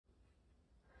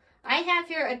I have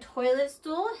here a toilet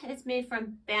stool. It's made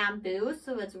from bamboo,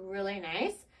 so it's really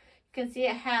nice. You can see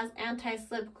it has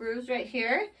anti-slip grooves right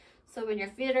here. So when your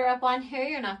feet are up on here,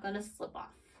 you're not going to slip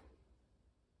off.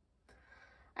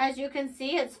 As you can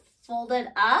see, it's folded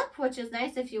up, which is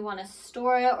nice if you want to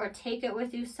store it or take it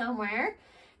with you somewhere.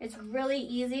 It's really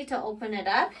easy to open it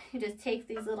up. You just take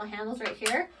these little handles right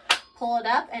here, pull it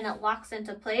up, and it locks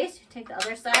into place. You take the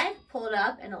other side, pull it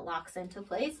up, and it locks into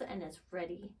place, and it's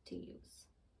ready to use.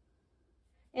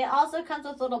 It also comes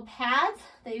with little pads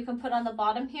that you can put on the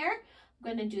bottom here.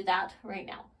 I'm going to do that right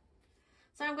now.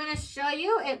 So I'm going to show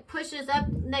you, it pushes up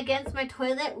against my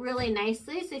toilet really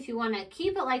nicely. So if you want to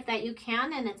keep it like that, you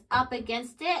can, and it's up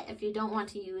against it. If you don't want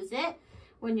to use it,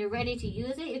 when you're ready to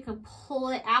use it, you can pull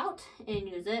it out and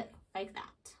use it like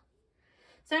that.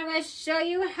 So I'm going to show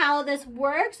you how this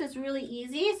works. It's really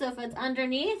easy. So if it's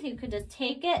underneath, you could just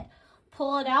take it,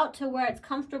 pull it out to where it's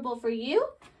comfortable for you,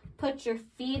 put your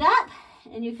feet up,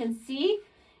 and you can see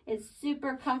it's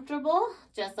super comfortable,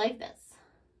 just like this.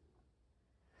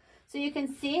 So you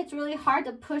can see it's really hard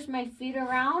to push my feet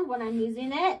around when I'm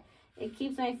using it. It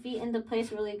keeps my feet into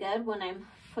place really good when I'm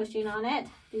pushing on it.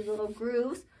 These little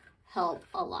grooves help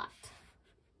a lot.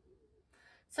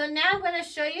 So now I'm going to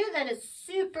show you that it's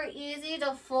super easy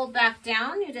to fold back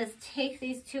down. You just take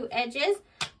these two edges,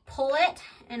 pull it,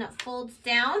 and it folds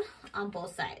down on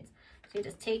both sides. So you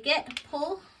just take it,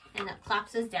 pull, and it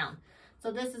collapses down.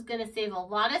 So this is going to save a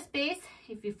lot of space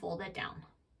if you fold it down.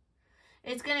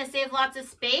 It's going to save lots of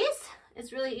space.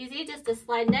 It's really easy just to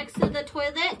slide next to the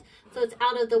toilet so it's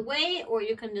out of the way, or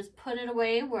you can just put it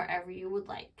away wherever you would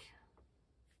like.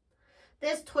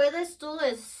 This toilet stool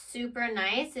is super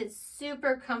nice. It's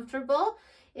super comfortable.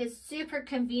 It's super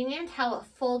convenient how it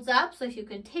folds up, so if you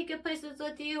can take it places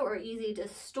with you, or easy to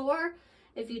store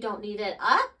if you don't need it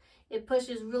up. It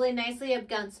pushes really nicely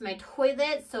against my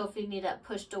toilet, so if you need it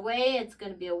pushed away, it's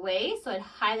going to be away. So I'd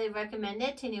highly recommend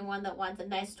it to anyone that wants a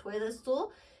nice toilet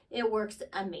stool. It works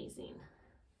amazing.